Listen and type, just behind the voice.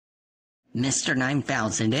Mr.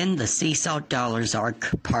 9000 in the Sea Salt Dollars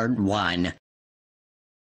Arc Part 1.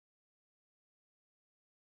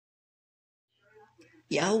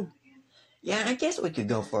 Yo? Yeah, I guess we could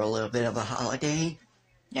go for a little bit of a holiday.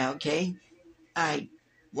 Yeah, okay?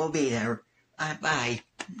 We'll be there. Bye.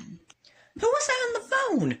 Who was that on the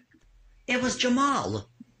phone? It was Jamal.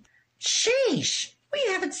 Sheesh! We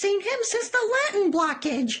haven't seen him since the Latin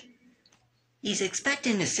blockage. He's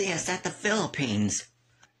expecting to see us at the Philippines.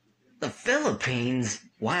 The Philippines?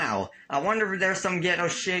 Wow, I wonder if there's some ghetto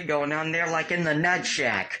shit going on there like in the Nut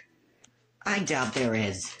Shack. I doubt there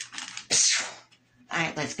is.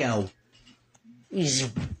 Alright, let's go.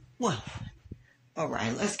 Whoa.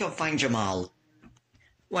 Alright, let's go find Jamal.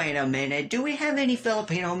 Wait a minute, do we have any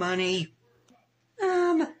Filipino money?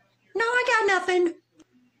 No, I got nothing.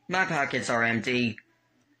 My pockets are empty.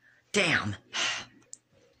 Damn.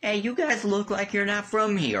 Hey, you guys look like you're not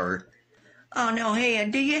from here. Oh no, hey,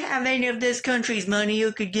 do you have any of this country's money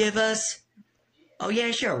you could give us? Oh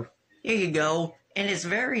yeah, sure. Here you go. And it's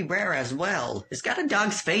very rare as well. It's got a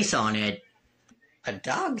dog's face on it. A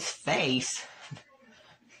dog's face?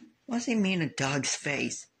 What does he mean, a dog's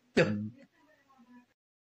face?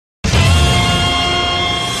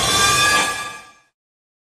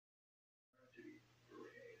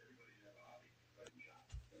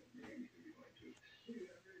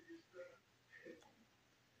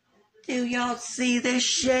 Do y'all see this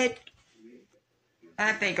shit?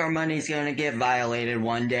 I think our money's gonna get violated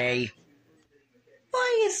one day.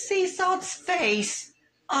 Why is Sea Salt's face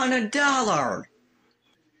on $1?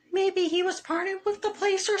 Maybe he was partnered with the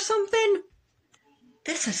place or something?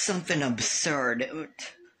 This is something absurd.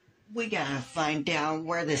 We gotta find out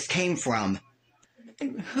where this came from.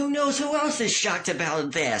 Who knows who else is shocked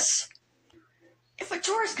about this? If a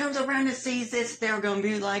tourist comes around and sees this, they're gonna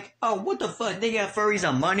be like, oh, what the fuck, they got furries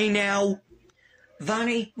on money now?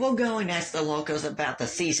 Vonnie, we'll go and ask the locals about the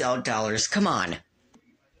Sea Salt dollars, come on.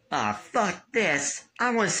 Ah, fuck this.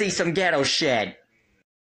 I wanna see some ghetto shit.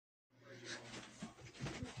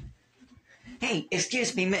 Hey,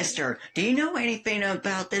 excuse me, mister, do you know anything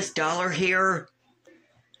about this dollar here?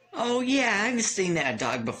 Oh yeah, I've seen that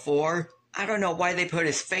dog before. I don't know why they put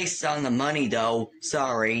his face on the money though,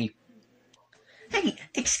 sorry. Hey,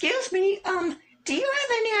 excuse me, do you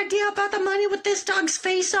have any idea about the money with this dog's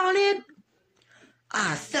face on it?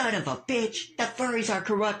 Ah, son of a bitch, the furries are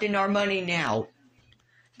corrupting our money now.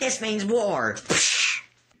 This means war.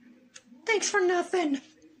 Thanks for nothing.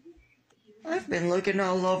 I've been looking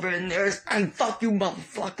all over and there's... Hey, fuck you,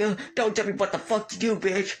 motherfucker. Don't tell me what the fuck to do,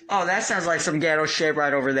 bitch. Oh, that sounds like some ghetto shit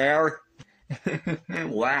right over there.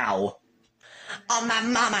 Wow. Oh, my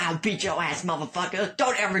mama, I'll beat your ass, motherfucker.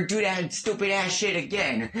 Don't ever do that stupid ass shit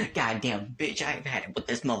again. Goddamn bitch, I've had it with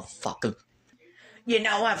this motherfucker. You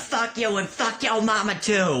know what? Fuck you and fuck your mama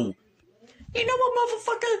too. You know what,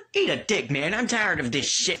 motherfucker? Eat a dick, man. I'm tired of this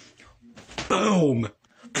shit. Boom.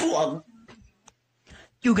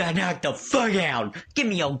 You got knocked the fuck out. Give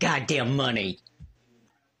me your goddamn money.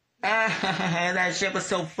 That shit was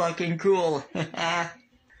so fucking cool.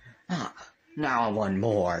 Now I want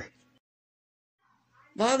more.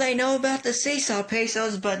 Well, they know about the Sea Salt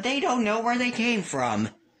pesos, but they don't know where they came from.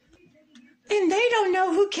 And they don't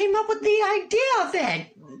know who came up with the idea of it.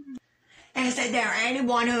 Is there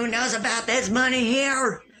anyone who knows about this money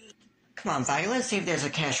here? Come on, Vi, let's see if there's a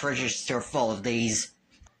cash register full of these.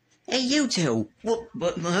 Hey, you two. What?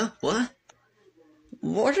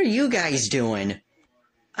 What are you guys doing?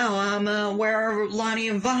 Oh, where are Lonnie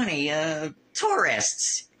and Vonnie,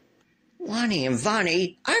 tourists. Lonnie and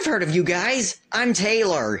Vonnie? I've heard of you guys. I'm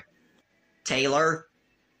Taylor. Taylor?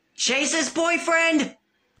 Chase's boyfriend?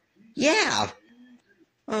 Yeah.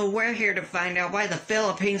 Oh, we're here to find out why the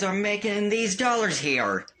Philippines are making these dollars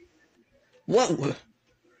here. What?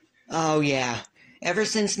 Oh, yeah. Ever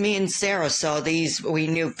since me and Sarah saw these, we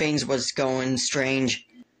knew things was going strange.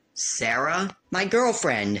 Sarah? My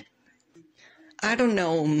girlfriend. I don't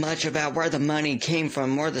know much about where the money came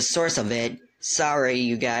from or the source of it. Sorry,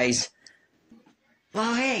 you guys.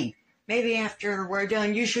 Well, hey, maybe after we're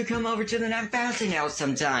done, you should come over to the 9000 house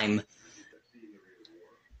sometime.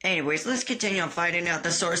 Anyways, let's continue on finding out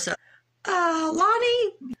the source of...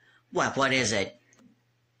 Lonnie? What is it?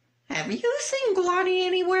 Have you seen Lonnie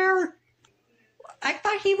anywhere? I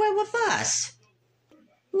thought he went with us.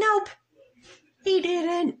 Nope. He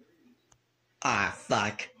didn't. Ah,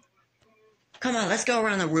 fuck. Come on, let's go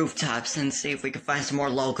around the rooftops and see if we can find some more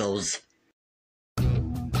locals.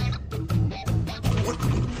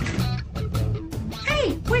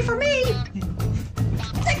 Hey, wait for me!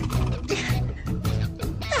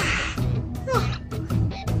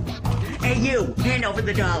 Hey, you! Hand over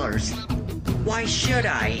the dollars. Why should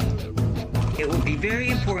I? It would be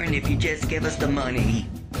very important if you just give us the money.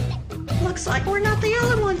 Looks like we're not the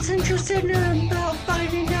only ones interested in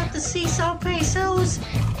finding out the seesaw pesos.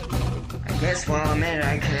 I guess while I'm in it,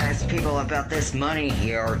 I could ask people about this money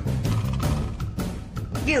here.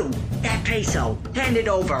 You, that peso, hand it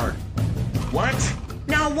over. What?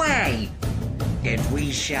 No way! And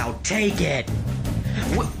we shall take it.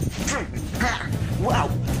 Wow.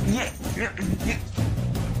 Yeah.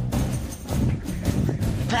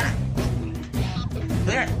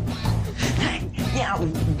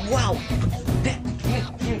 Wow.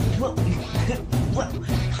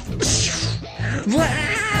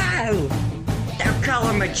 Wow! They're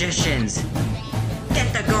color magicians.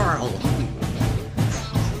 Get the girl.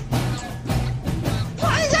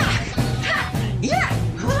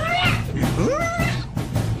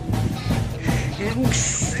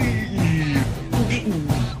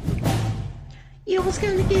 You was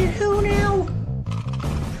gonna get who now?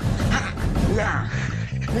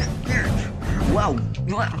 Whoa!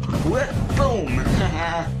 Boom!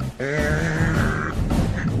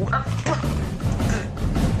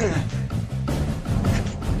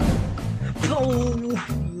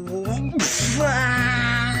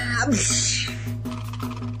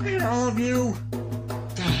 And all of you.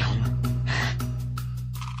 Damn.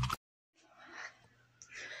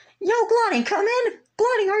 Yo, Glotty, come in.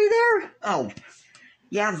 Glotty, are you there? Oh.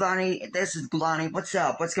 Yeah, Vonnie, this is Glotty. What's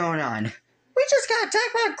up? What's going on? We just got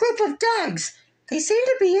attacked by a group of dogs. They seem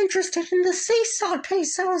to be interested in the seesaw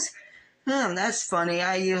pesos. That's funny.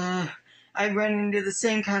 I ran into the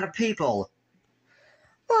same kind of people.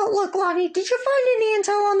 Well, look, Glotty, did you find any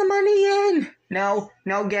intel on the money yet?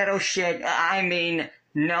 No ghetto shit. I mean,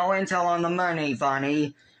 no intel on the money,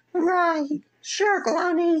 Vonnie. Right. Sure,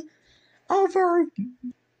 Glotty. Over.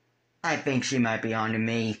 I think she might be on to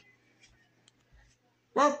me.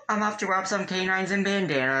 Well, I'm off to rob some canines and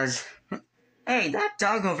bandanas. Hey, that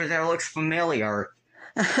dog over there looks familiar.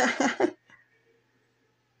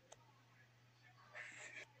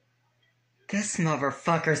 This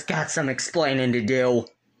motherfucker's got some explaining to do.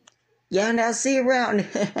 Yeah, now see you around.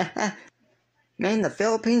 Man, the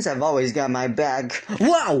Philippines have always got my back.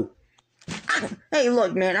 Whoa! Hey,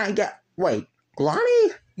 look, man, Wait,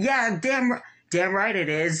 Glotty? Yeah, damn right it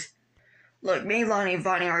is. Look, me, Lonnie, and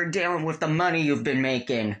Vonnie are dealing with the money you've been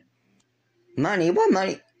making. Money? What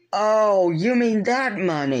money? Oh, you mean that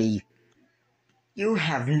money? You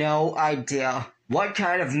have no idea what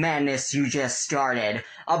kind of madness you just started.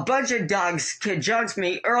 A bunch of dogs conjuncted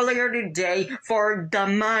me earlier today for the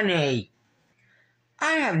money.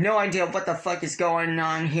 I have no idea what the fuck is going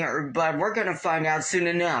on here, but we're gonna find out soon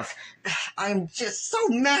enough. I'm just so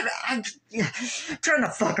mad. I'm trying to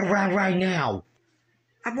fuck around right now.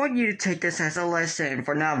 I want you to take this as a lesson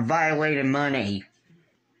for not violating money.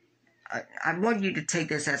 I want you to take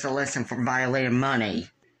this as a lesson for violating money.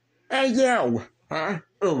 Hey, yo! Huh?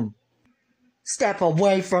 Ooh. Step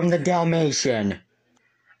away from the Dalmatian.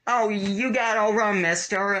 Oh, you got all wrong,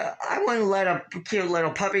 mister. I wouldn't let a cute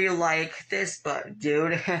little puppy like this, but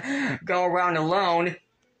dude, go around alone.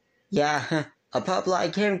 Yeah, a pup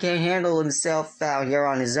like him can't handle himself out here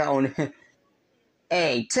on his own.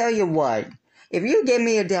 Hey, tell you what. If you give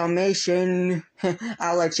me a Dalmatian,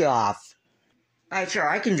 I'll let you off. Sure,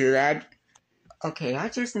 I can do that. Okay, I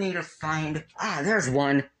just need to find... there's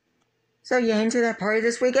one. So you into that party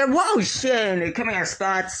this weekend? Whoa, shit! Come here,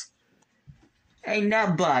 Spots. Hey,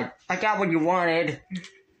 nut butt. I got what you wanted.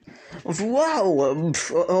 Whoa!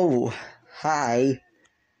 Oh, hi.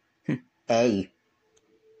 Hey.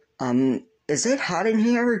 Is it hot in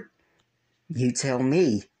here? You tell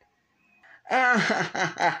me.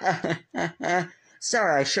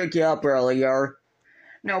 Sorry I shook you up earlier.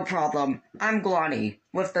 No problem. I'm Glotty,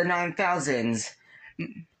 with the 9000s.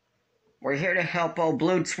 We're here to help old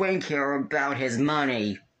Blue Twink here about his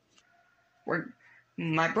money.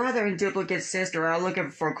 My brother and duplicate sister are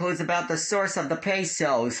looking for clues about the source of the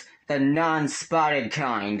pesos, the non-spotted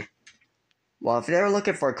kind. Well, if they're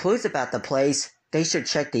looking for clues about the place, they should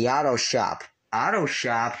check the auto shop. Auto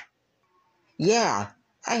shop? Yeah,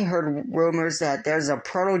 I heard rumors that there's a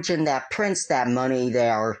protogen that prints that money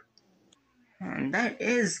there. That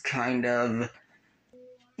is kind of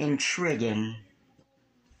intriguing.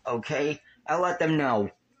 Okay, I'll let them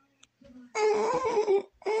know.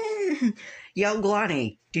 Yo,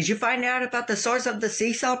 Glotty, did you find out about the source of the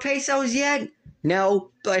seesaw pesos yet?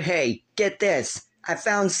 No, but hey, get this. I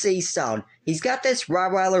found Seesaw. He's got this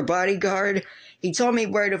Rottweiler bodyguard. He told me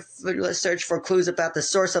where to search for clues about the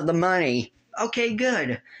source of the money. Okay,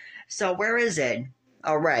 good. So where is it?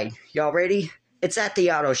 Alright, y'all ready? It's at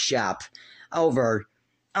the auto shop. Over.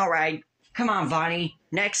 Alright, come on, Vonnie.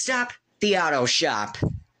 Next up, the auto shop.